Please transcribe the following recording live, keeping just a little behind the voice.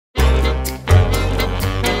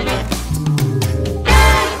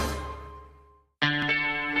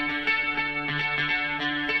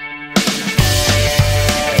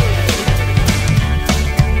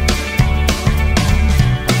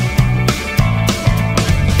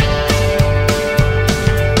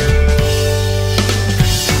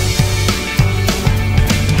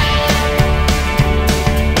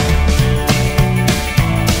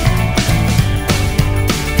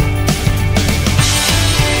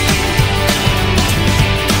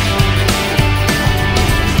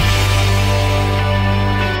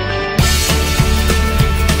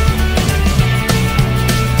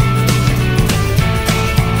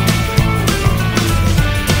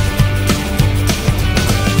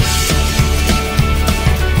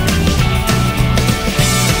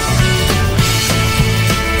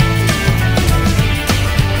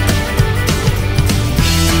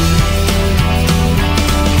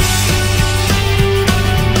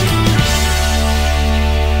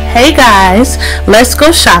Hey guys, let's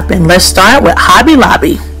go shopping. Let's start with Hobby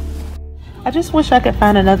Lobby. I just wish I could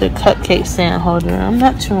find another cupcake stand holder. I'm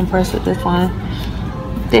not too impressed with this one.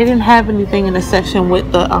 They didn't have anything in the section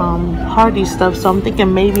with the Hardy stuff, so I'm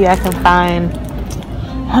thinking maybe I can find,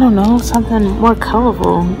 I don't know, something more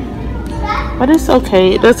colorful. But it's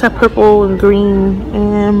okay. It does have purple and green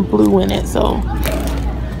and blue in it, so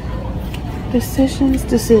decisions.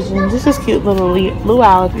 This is cute little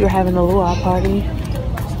luau if you're having a luau party.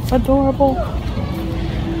 Adorable.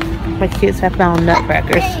 My kids have found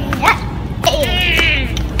nutcrackers.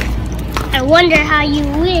 I wonder how you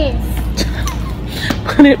live.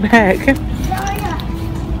 Put it back.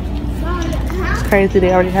 It's crazy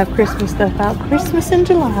they already have Christmas stuff out. Christmas in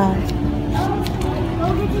July.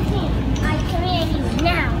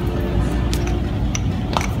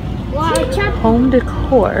 Home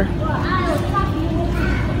decor.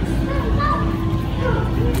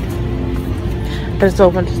 There's a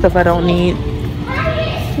whole bunch of stuff I don't need.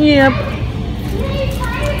 Yep.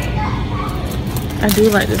 I do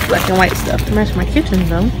like this black and white stuff to match my kitchen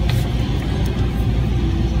though.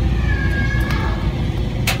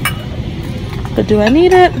 But do I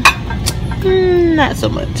need it? Not so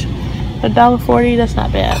much. $1.40, that's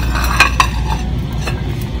not bad.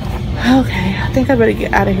 Okay, I think I better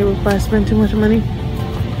get out of here before I spend too much money,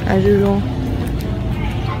 as usual.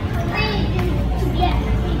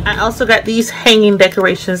 I also got these hanging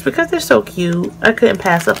decorations because they're so cute. I couldn't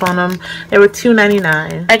pass up on them. They were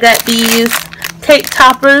 $2.99. I got these cake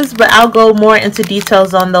toppers, but I'll go more into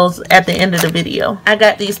details on those at the end of the video. I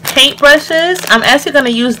got these paint brushes. I'm actually going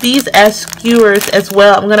to use these as skewers as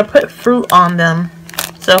well. I'm going to put fruit on them.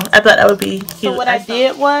 So I thought that would be cute. So what I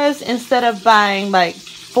did was, instead of buying like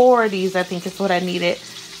 4 of these, I think is what I needed,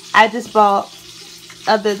 I just bought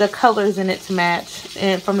the colors in it to match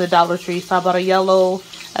and from the Dollar Tree. So I bought a yellow,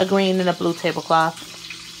 a green, and a blue tablecloth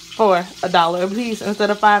for $1 a piece instead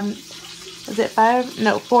of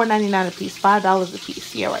 $4.99 a piece, $5 a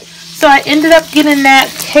piece. Yeah, right. So I ended up getting that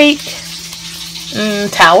cake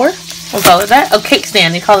tower. We'll call it that. Oh, cake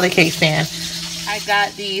stand. They call it a cake stand. I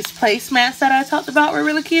got these placemats that I talked about were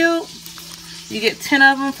really cute. You get 10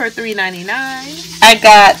 of them for $3.99. I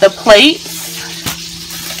got the plates.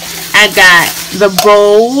 I got the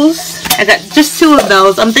bowls. I got just 2 of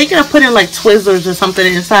those. I'm thinking of putting like Twizzlers or something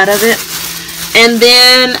inside of it. And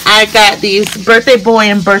then I got these birthday boy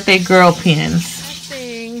and birthday girl pins.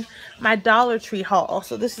 My Dollar Tree haul.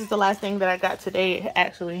 So this is the last thing that I got today,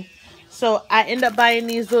 actually. So I end up buying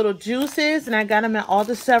these little juices, and I got them in all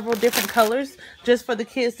the several different colors just for the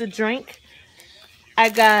kids to drink. I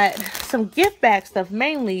got some gift bag stuff,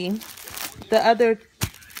 mainly.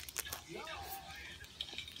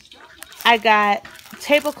 I got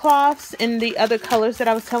tablecloths in the other colors that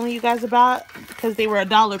I was telling you guys about because they were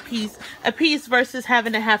 $1 a piece versus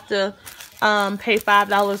having to pay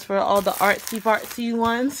 $5 for all the artsy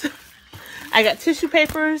ones. I got tissue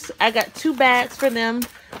papers. I got 2 bags for them.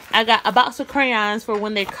 I got a box of crayons for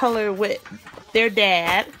when they color with their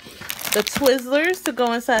dad. The Twizzlers to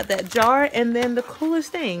go inside that jar. And then the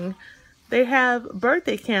coolest thing, they have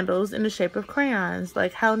birthday candles in the shape of crayons.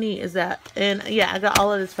 Like, how neat is that? And yeah, I got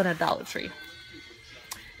all of this from the Dollar Tree.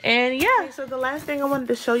 And yeah, so the last thing I wanted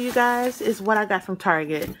to show you guys is what I got from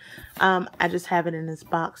Target. I just have it in this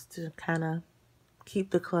box to kind of keep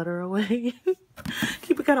the clutter away.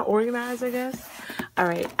 Keep it kind of organized, I guess. All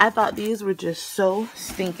right, I thought these were just so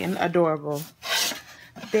stinking adorable.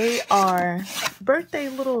 They are birthday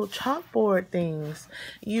little chalkboard things.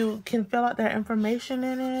 You can fill out their information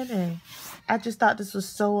in it, and I just thought this was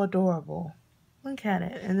so adorable. Look at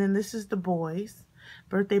it. And then this is the boys.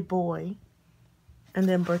 Birthday boy. And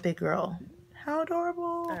then birthday girl. How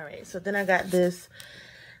adorable. All right, so then I got this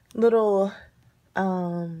little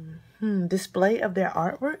display of their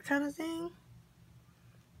artwork kind of thing.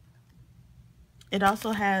 It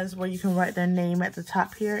also has where you can write their name at the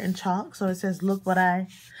top here in chalk. So it says, look what,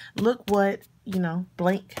 you know,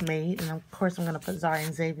 blank made. And of course I'm going to put Zari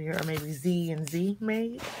and Xavier, or maybe Z and Z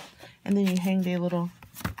made. And then you hang their little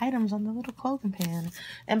items on the little clothing pan.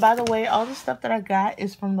 And by the way, all the stuff that I got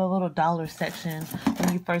is from the little dollar section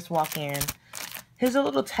when you first walk in. Here's a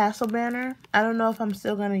little tassel banner. I don't know if I'm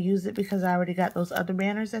still going to use it because I already got those other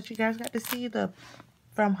banners that you guys got to see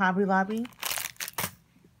from Hobby Lobby.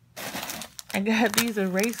 I got these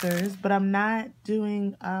erasers, but I'm not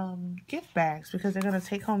doing gift bags because they're going to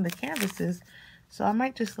take home the canvases. So I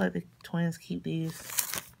might just let the twins keep these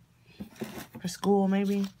for school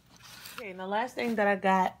maybe. Okay, and the last thing that I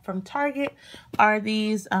got from Target are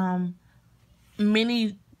these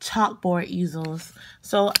mini chalkboard easels.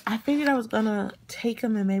 So I figured I was going to take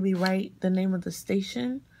them and maybe write the name of the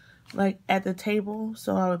station like at the table.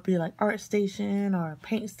 So I would be like art station or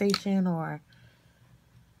paint station or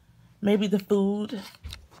maybe the food.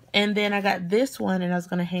 And then I got this one and I was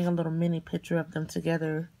going to hang a little mini picture of them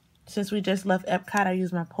together. Since we just left Epcot, I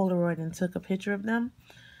used my Polaroid and took a picture of them.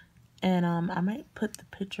 And I might put the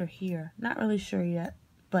picture here. Not really sure yet.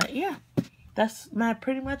 But yeah, that's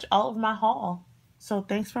pretty much all of my haul. So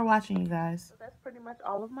thanks for watching, you guys. So that's pretty much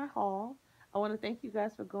all of my haul. I want to thank you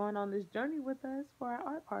guys for going on this journey with us for our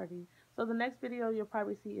art party. So the next video you'll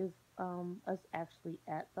probably see is us actually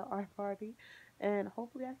at the art party. And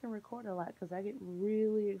hopefully I can record a lot because I get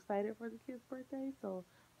really excited for the kids' birthday. So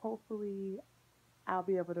hopefully I'll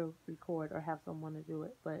be able to record or have someone to do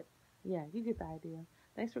it. But yeah, you get the idea.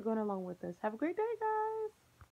 Thanks for going along with us. Have a great day, guys.